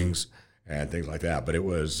readings and things like that. But it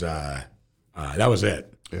was that was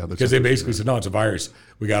it. Yeah, because they basically said, no, it's a virus.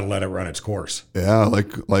 We got to let it run its course. Yeah,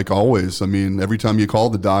 like always. I mean, every time you call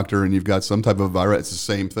the doctor and you've got some type of virus, it's the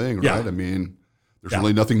same thing, right? Yeah. I mean, there's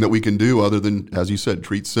really nothing that we can do other than, as you said,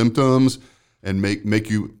 treat symptoms and make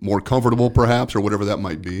you more comfortable, perhaps, or whatever that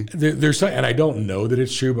might be. There's, and I don't know that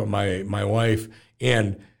it's true, but my wife,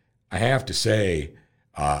 and I have to say,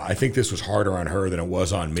 I think this was harder on her than it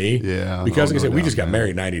was on me. Yeah. Because, like I said, we just got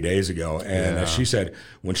married 90 days ago. And as she said,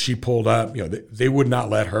 when she pulled up, they would not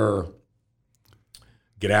let her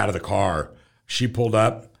get out of the car. She pulled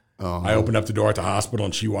up. I opened up the door at the hospital,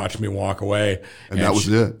 and she watched me walk away. And that was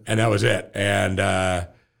it. And that was it. And,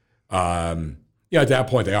 at that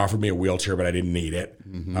point, they offered me a wheelchair, but I didn't need it.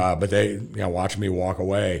 But they watched me walk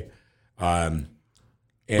away.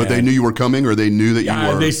 But they knew you were coming, or they knew that you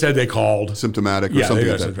were? They said they called. Symptomatic or something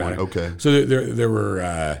at that point. Okay. So there were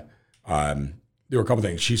a couple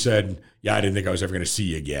things. She said, I didn't think I was ever going to see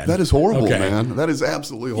you again. That is horrible, man. That is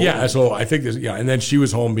absolutely horrible. Yeah, so I think and then she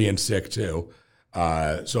was home being sick too.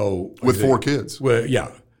 So with 4 kids. There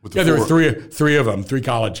were three of them, 3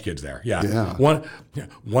 college kids there. Yeah.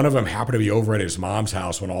 One of them happened to be over at his mom's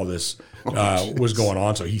house when all this was going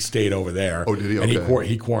on, so he stayed over there. Oh, did he? Okay. And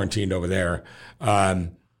he quarantined over there.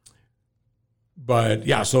 But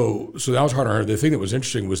so that was hard on her. The thing that was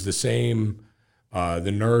interesting was the same,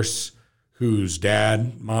 the nurse whose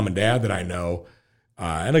mom and dad that I know,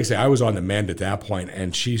 and like I say, I was on the mend at that point,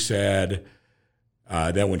 and she said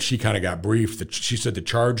that when she kind of got briefed, she said the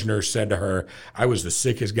charge nurse said to her, I was the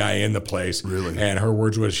sickest guy in the place. Really? And her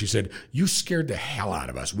words was, she said, you scared the hell out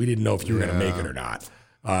of us. We didn't know if you were going to make it or not.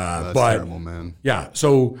 That's terrible, man. Yeah,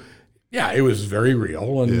 so... Yeah, it was very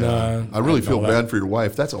real, and I really feel bad for your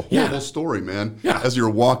wife. That's a horrible story, man. Yeah, as you're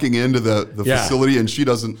walking into the facility, and she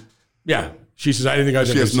doesn't. Yeah, she says, "I didn't think I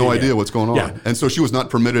was." She has no idea what's going on, and so she was not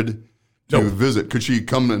permitted to Nope. visit. Could she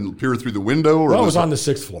come and peer through the window, or Well, it was on the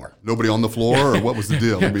 6th floor. nobody on the floor, or what was the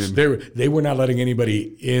deal? I mean, They were not letting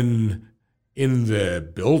anybody in the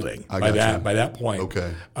building by that point.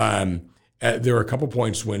 Okay. There were a couple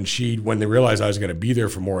points when they realized I was going to be there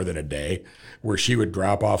for more than a day, where she would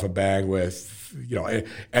drop off a bag with,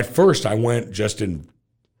 at first I went just in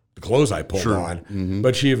the clothes I pulled on,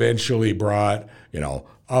 but she eventually brought,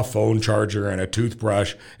 a phone charger and a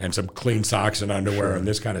toothbrush and some clean socks and underwear and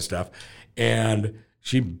this kind of stuff. And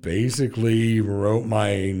she basically wrote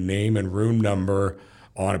my name and room number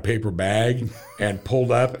on a paper bag and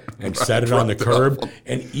pulled up and set it on the curb.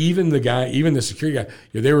 And even the security guy,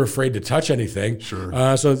 they were afraid to touch anything.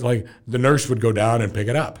 Sure. So it's like the nurse would go down and pick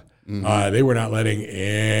it up. They were not letting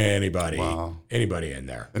anybody in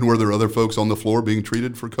there. And were there other folks on the floor being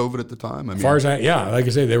treated for COVID at the time? I mean, As far as like I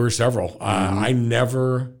say, there were several. I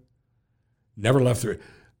never left through.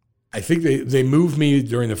 I think they moved me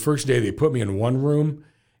during the first day. They put me in one room.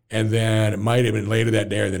 And then it might have been later that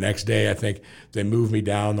day or the next day, I think they moved me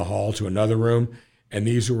down the hall to another room. And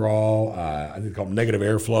these were all, I think called negative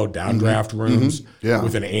airflow, downdraft rooms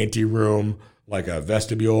with an ante room, like a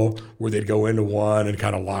vestibule where they'd go into one and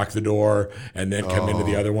kind of lock the door and then come into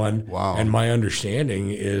the other one. Wow. And my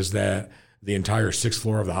understanding is that the entire 6th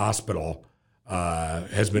floor of the hospital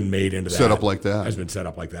has been made into that. Set up like that. Has been set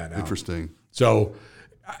up like that now. Interesting. So,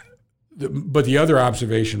 but the other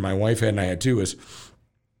observation my wife had and I had too is,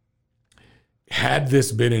 had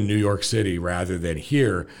this been in New York City rather than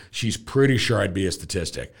here, she's pretty sure I'd be a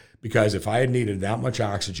statistic. Because if I had needed that much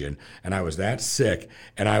oxygen and I was that sick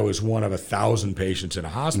and I was one of 1,000 patients in a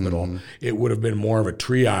hospital, it would have been more of a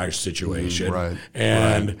triage situation. Right.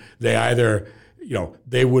 And they either,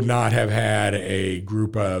 they would not have had a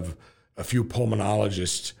group of a few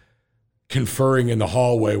pulmonologists conferring in the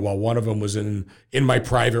hallway while one of them was in my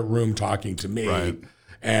private room talking to me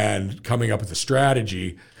and coming up with a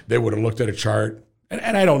strategy. They would have looked at a chart,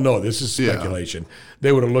 and I don't know, this is speculation.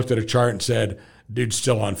 They would have looked at a chart and said, dude's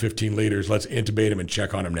still on 15 liters, let's intubate him and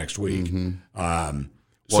check on him next week.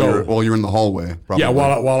 While you're in the hallway, probably. Yeah,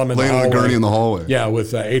 while I'm in the hallway. Laying on the gurney in the hallway. Yeah,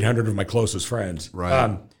 with 800 of my closest friends.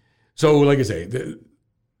 Right. So like I say,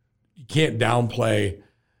 you can't downplay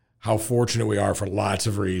how fortunate we are for lots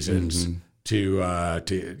of reasons to I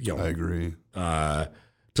agree. To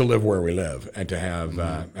live where we live and to have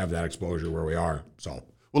that exposure where we are. So,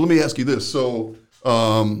 well, let me ask you this. So,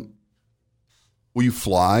 will you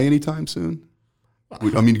fly anytime soon?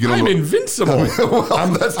 I mean, I'm invincible. Well,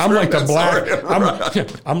 I'm like the black.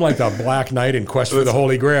 Right. I'm like the Black Knight in Quest for the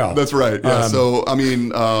Holy Grail. That's right. Yeah. So I mean,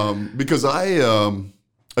 because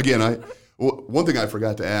one thing I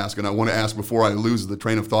forgot to ask, and I want to ask before I lose the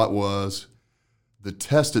train of thought, was the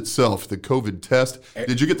test itself, the COVID test.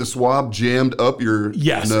 Did you get the swab jammed up your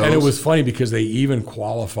Yes, nose? and it was funny because they even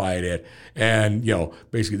qualified it, and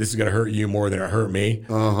basically this is going to hurt you more than it hurt me. It's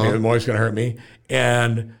more going to hurt me,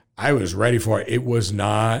 and I was ready for it. It was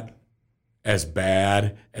not as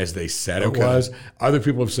bad as they said it was. Other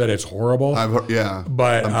people have said it's horrible. I've heard, yeah,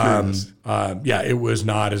 but it was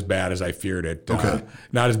not as bad as I feared it.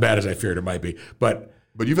 Not as bad as I feared it might be. But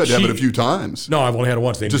you've had to have it a few times. No, I've only had it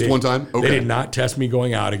once. Just one time? Okay. They did not test me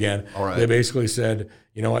going out again. All right. They basically said,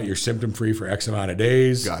 you know what, you're symptom free for X amount of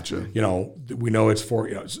days. Gotcha. We know it's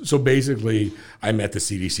for so basically I met the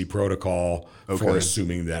CDC protocol for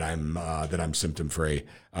assuming that I'm symptom free.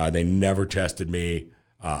 They never tested me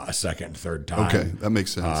a second and third time. Okay, that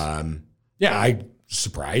makes sense. I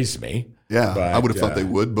surprised me. Yeah, but, I would have thought they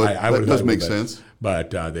would, but that does make sense.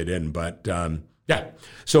 But they didn't. But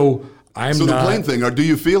so I'm so not. The plane thing. Do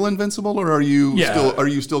you feel invincible, or are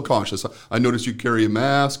you still cautious? I noticed you carry a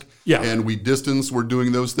mask. Yeah. And we distance. We're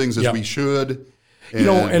doing those things as we should.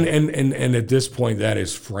 And, and at this point, that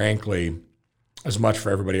is frankly as much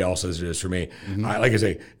for everybody else as it is for me. Like I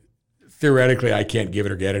say, theoretically, I can't give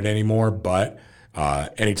it or get it anymore, but.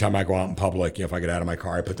 Anytime I go out in public, if I get out of my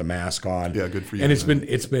car, I put the mask on. Yeah, good for you. And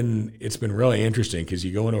it's been really interesting because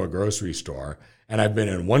you go into a grocery store, and I've been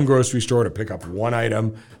in one grocery store to pick up one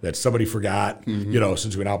item that somebody forgot,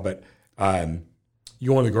 since we went out. But you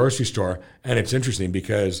go in the grocery store, and it's interesting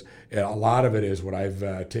because a lot of it is what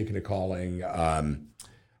I've taken to calling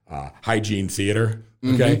hygiene theater.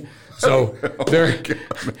 Okay, so they're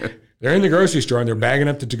in the grocery store and they're bagging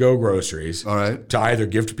up the to-go groceries to either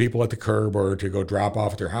give to people at the curb or to go drop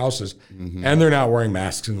off at their houses. And they're not wearing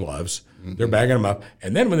masks and gloves. They're bagging them up.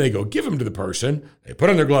 And then when they go give them to the person, they put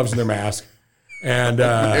on their gloves and their mask. And,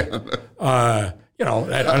 and I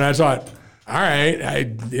thought, all right,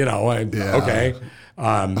 okay.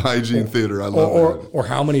 Hygiene theater, I love that. Or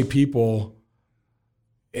how many people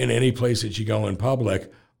in any place that you go in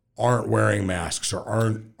public aren't wearing masks or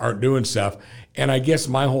aren't doing stuff. And I guess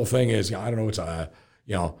my whole thing is, I don't know,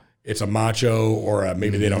 it's a macho or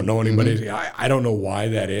maybe they don't know anybody. I don't know why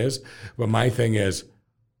that is, but my thing is,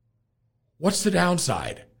 what's the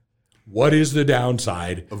downside? What is the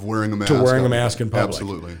downside of wearing a mask in public?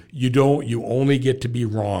 Absolutely. You only get to be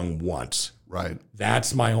wrong once. Right.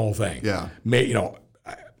 That's my whole thing. Yeah.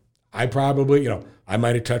 I probably, I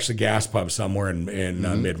might have touched the gas pump somewhere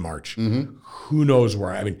in mid-March. Who knows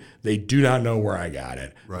where? I mean, they do not know where I got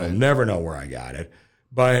it. Right. They'll never know where I got it.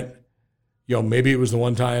 But, maybe it was the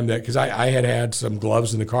one time that, because I had some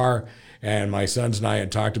gloves in the car, and my sons and I had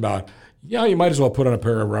talked about, you might as well put on a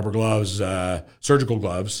pair of rubber gloves, surgical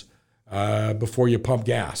gloves, before you pump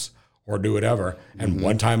gas or do whatever. And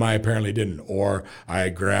one time I apparently didn't, or I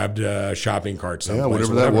grabbed a shopping cart someplace. Yeah,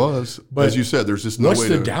 whatever that was. But as you said, there's just no way to...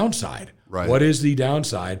 What's the downside? Right. What is the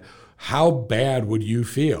downside? How bad would you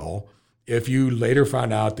feel if you later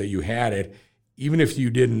found out that you had it, even if you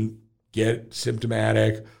didn't get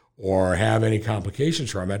symptomatic or have any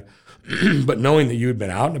complications from it, but knowing that you'd been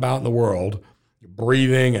out and about in the world,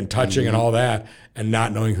 breathing and touching and all that, and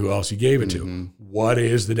not knowing who else you gave it to? What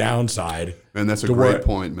is the downside? Man, that's a great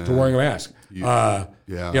point, man. To wearing a mask.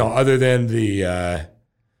 Other than the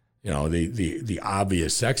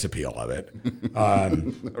obvious sex appeal of it.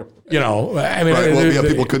 People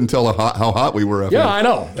couldn't tell how hot we were. I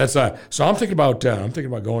know. That's so I'm thinking about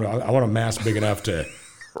going. I want a mask big enough to,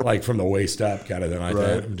 like, from the waist up, kind of thing like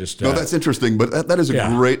that. I'm just no, that's interesting, but that is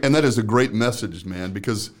a great message, man.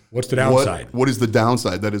 Because what's the downside? What is the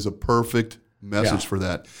downside? That is a perfect message for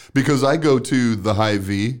that. Because I go to the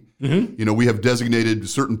Hy-Vee. We have designated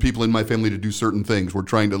certain people in my family to do certain things. We're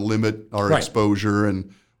trying to limit our exposure,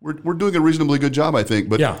 and we're doing a reasonably good job, I think.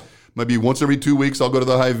 But maybe once every 2 weeks, I'll go to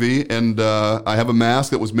the Hy-Vee, and I have a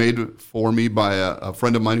mask that was made for me by a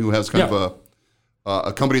friend of mine who has kind of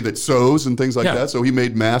a company that sews and things like that. So he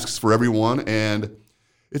made masks for everyone, and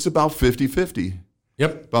it's about 50-50.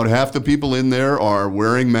 Yep. About half the people in there are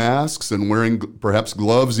wearing masks and wearing perhaps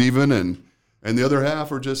gloves even, and the other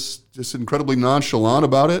half are just incredibly nonchalant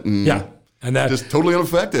about it, and and that just totally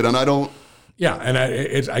unaffected. And I don't. Yeah, and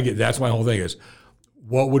I get that's my whole thing is,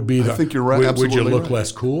 what would be the? I think you're right. Would you look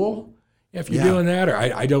less cool if you're doing that, or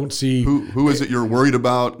I don't see who is it you're worried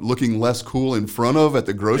about looking less cool in front of at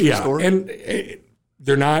the grocery store? And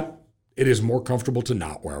they're not it is more comfortable to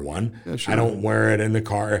not wear one. Yeah, sure. I don't wear it in the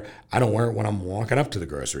car. I don't wear it when I'm walking up to the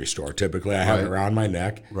grocery store. Typically, I have it around my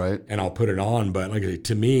neck, Right. and I'll put it on. But like I say,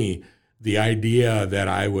 to me, the idea that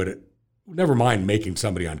I would never mind making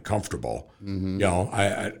somebody uncomfortable,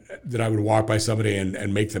 that I would walk by somebody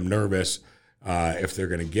and make them nervous if they're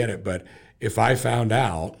going to get it. But if I found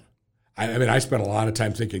out, I spent a lot of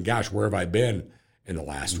time thinking, gosh, where have I been in the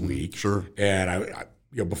last week? Sure. And I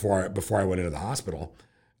before I went into the hospital.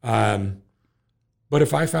 But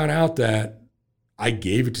if I found out that I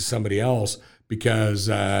gave it to somebody else because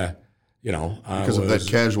of that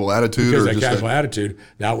casual attitude, attitude,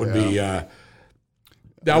 that would be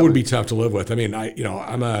would be tough to live with. I mean,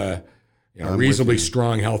 I'm a reasonably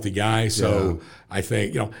strong, healthy guy, so I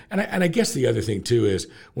think and I guess the other thing too is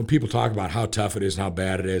when people talk about how tough it is and how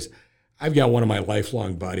bad it is, I've got one of my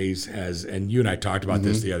lifelong buddies and you and I talked about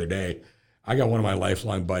this the other day. I got one of my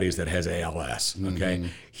lifelong buddies that has ALS. Okay,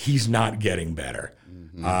 he's not getting better.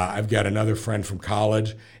 I've got another friend from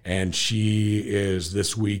college, and she is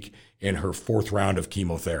this week in her 4th round of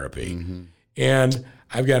chemotherapy. And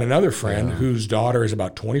I've got another friend whose daughter is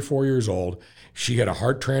about 24 years old. She had a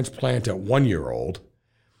heart transplant at 1 year old,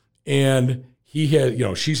 and he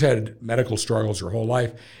had, she's had medical struggles her whole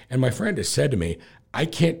life. And my friend has said to me, I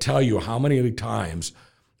can't tell you how many times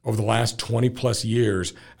over the last 20 plus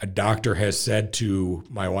years, a doctor has said to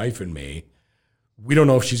my wife and me, we don't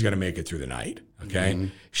know if she's going to make it through the night. Okay.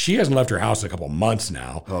 She hasn't left her house in a couple of months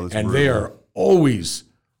now. And they are always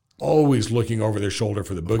looking over their shoulder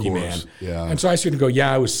for the boogeyman. Yeah. And so I started to go,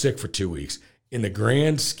 I was sick for 2 weeks. In the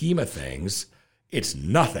grand scheme of things, it's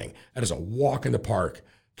nothing. That is a walk in the park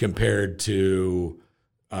compared to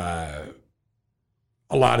a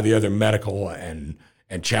lot of the other medical and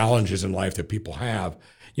challenges in life that people have.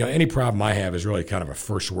 Any problem I have is really kind of a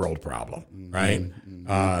first world problem, right?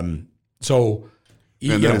 So,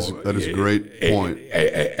 that is a great point.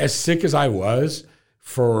 As sick as I was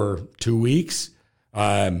for 2 weeks,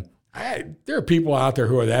 there are people out there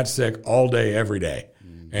who are that sick all day, every day,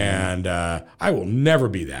 and I will never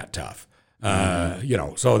be that tough.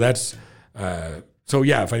 So that's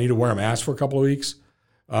if I need to wear a mask for a couple of weeks,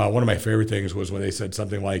 one of my favorite things was when they said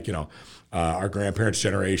something like, our grandparents'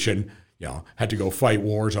 generation, had to go fight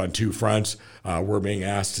wars on 2 fronts. We're being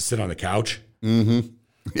asked to sit on the couch.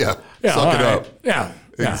 Yeah. Suck it up. Yeah.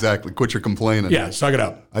 Exactly. Quit your complaining. Yeah. Suck it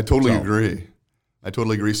up. I totally agree.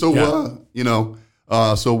 So,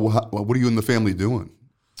 so what are you and the family doing?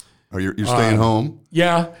 You're staying home?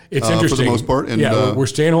 Yeah. It's interesting. For the most part? And, we're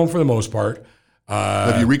staying home for the most part.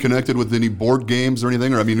 Have you reconnected with any board games or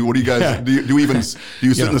anything? Or what do you guys do?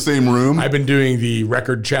 You sit in the same room? I've been doing the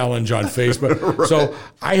record challenge on Facebook. Right. So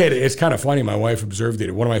it's kind of funny. My wife observed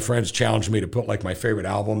it. One of my friends challenged me to put like my favorite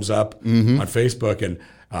albums up on Facebook. And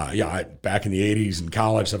back in the 80s in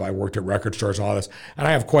college, I worked at record stores and all this, and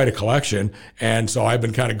I have quite a collection. And so I've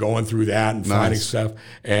been kind of going through that and finding stuff.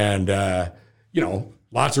 And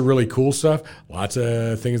lots of really cool stuff. Lots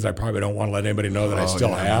of things that I probably don't want to let anybody know that I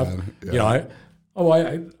still have. Yeah.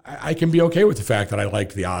 I can be okay with the fact that I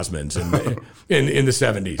liked the Osmonds in the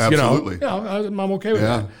 70s. Absolutely. I'm okay with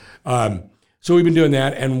that. So we've been doing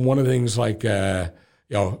that, and one of the things like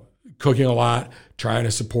cooking a lot, trying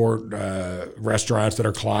to support restaurants that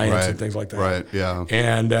are clients and things like that. Right. Yeah.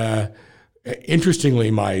 And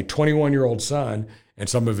interestingly, my 21-year-old son and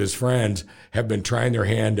some of his friends have been trying their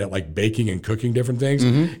hand at like baking and cooking different things,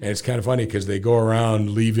 and it's kind of funny because they go around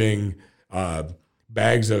leaving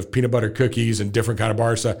bags of peanut butter cookies and different kind of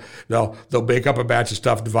bar stuff. They'll bake up a batch of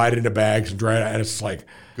stuff, divide it into bags, and dry it. And it's like,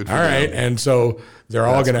 all right. And so they're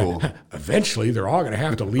all going to eventually they're all going to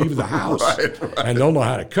have to leave the house, and they'll know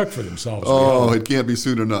how to cook for themselves. Oh, it can't be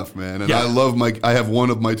soon enough, man. And I have one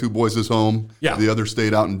of my 2 boys is home. Yeah. The other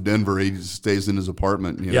stayed out in Denver. He stays in his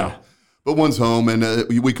apartment. Yeah. But one's home, and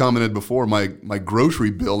we commented before. My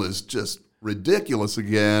grocery bill is just ridiculous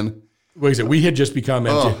again. Wait a second. We had just become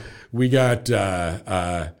empty. We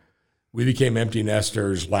became empty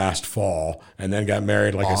nesters last fall, and then got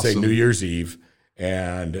married, like I say, New Year's Eve,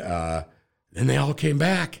 and then they all came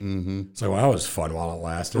back. So that was fun while it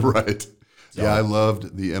lasted. Right. So, I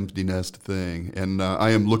loved the empty nest thing, and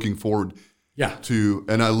I am looking forward.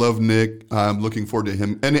 And I love Nick. I'm looking forward to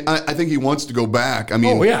him, and I think he wants to go back. I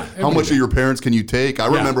mean, how much of your parents can you take? I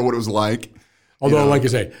remember what it was like. Although, like I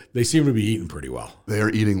say, they seem to be eating pretty well. They are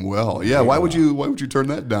eating well. Yeah. Why would you turn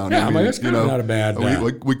that down? Yeah, I mean, that's kind of not a bad.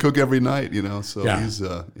 We cook every night, so he's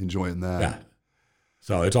enjoying that. Yeah.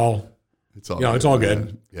 So it's all it's all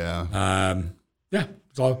good. Yeah.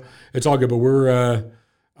 It's all good. But we're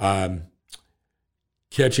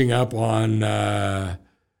catching up on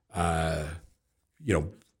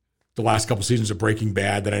the last couple seasons of Breaking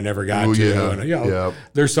Bad that I never got to. Yeah. And, you know,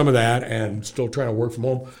 there's some of that, and still trying to work from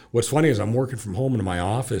home. What's funny is I'm working from home, and my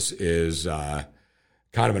office is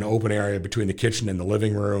kind of an open area between the kitchen and the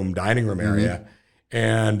living room, dining room area.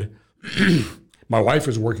 And my wife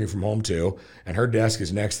is working from home too, and her desk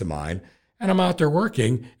is next to mine. And I'm out there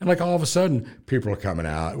working, and like all of a sudden, people are coming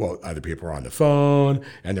out. Well, other people are on the phone,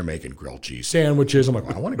 and they're making grilled cheese sandwiches. I'm like,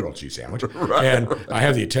 well, I want a grilled cheese sandwich. And I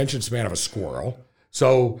have the attention span of a squirrel.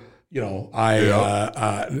 So, you know,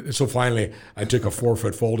 so finally I took a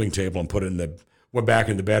 4-foot folding table and went back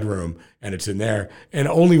in the bedroom, and it's in there. And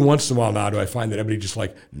only once in a while now do I find that everybody just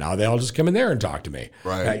like, now they all just come in there and talk to me.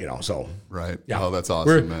 Right. You know, so. Right. Yeah. Oh, that's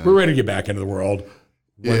awesome, man. We're ready to get back into the world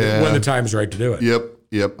when the time's right to do it. Yep.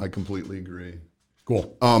 I completely agree.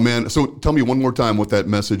 Cool. Oh, man. So tell me one more time what that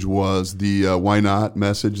message was, the why not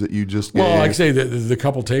message that you just gave. Well, like I say, the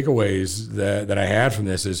couple takeaways that I had from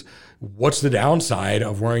this is, what's the downside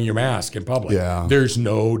of wearing your mask in public? Yeah. There's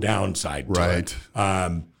no downside to it.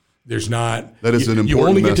 There's not. That is an important You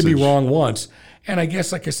only get to be message. wrong once. And I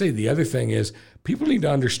guess, like I say, the other thing is people need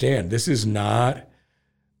to understand this is not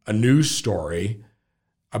a news story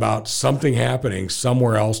about something happening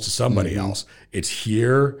somewhere else to somebody else. It's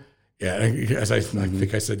here. Yeah, as I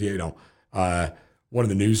think I said, you know, one of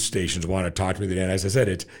the news stations wanted to talk to me today, and as I said,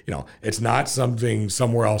 it's not something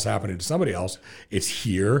somewhere else happening to somebody else. It's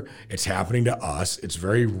here. It's happening to us. It's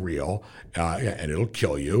very real, and it'll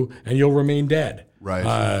kill you, and you'll remain dead. Right.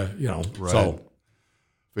 So.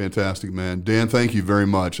 Fantastic, man. Dan, thank you very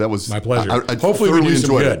much. That was my pleasure. I Hopefully we do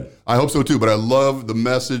some good. I hope so too, but I love the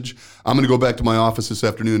message. I'm going to go back to my office this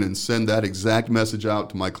afternoon and send that exact message out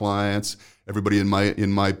to my clients, everybody in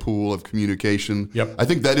my pool of communication. Yep. I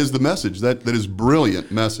think that is the message. That is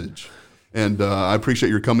brilliant message. And I appreciate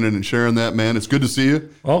your coming in and sharing that, man. It's good to see you.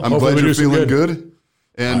 Well, I'm glad you're feeling good.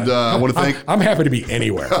 And I want to thank... I'm happy to be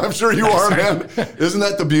anywhere. I'm sure you are, man. Isn't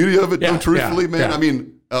that the beauty of it, though, truthfully, man? Yeah. I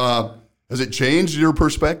mean... has it changed your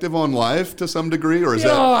perspective on life to some degree, or is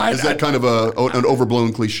that kind of an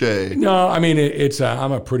overblown cliche? No, I mean it's.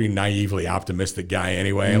 I'm a pretty naively optimistic guy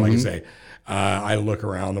anyway. Like I say, I look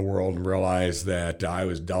around the world and realize that I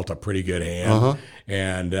was dealt a pretty good hand,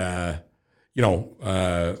 and there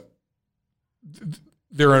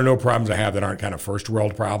are no problems I have that aren't kind of first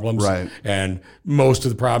world problems, right? And most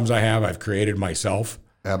of the problems I have, I've created myself.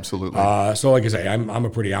 Absolutely. So, like I say, I'm a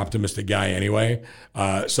pretty optimistic guy anyway.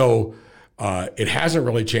 It hasn't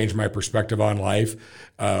really changed my perspective on life,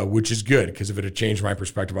 which is good, because if it had changed my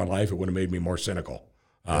perspective on life, it would have made me more cynical.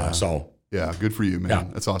 Yeah, good for you, man. Yeah.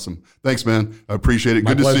 That's awesome. Thanks, man. I appreciate it.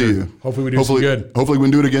 My good pleasure. to see you. Hopefully we do some good. Hopefully we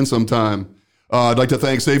can do it again sometime. I'd like to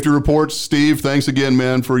thank Safety Reports. Steve, thanks again,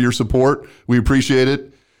 man, for your support. We appreciate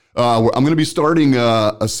it. I'm going to be starting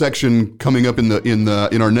a section coming up in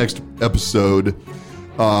our next episode.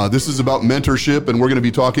 This is about mentorship, and we're going to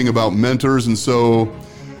be talking about mentors. And so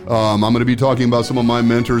I'm going to be talking about some of my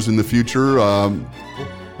mentors in the future.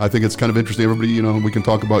 I think it's kind of interesting. Everybody, we can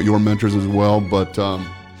talk about your mentors as well. But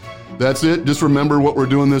that's it. Just remember what we're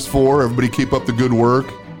doing this for. Everybody keep up the good work.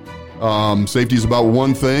 Safety is about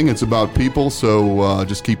one thing. It's about people. So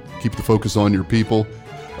just keep the focus on your people.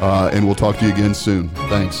 And we'll talk to you again soon.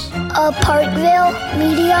 Thanks. A Parkville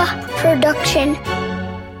Media Production.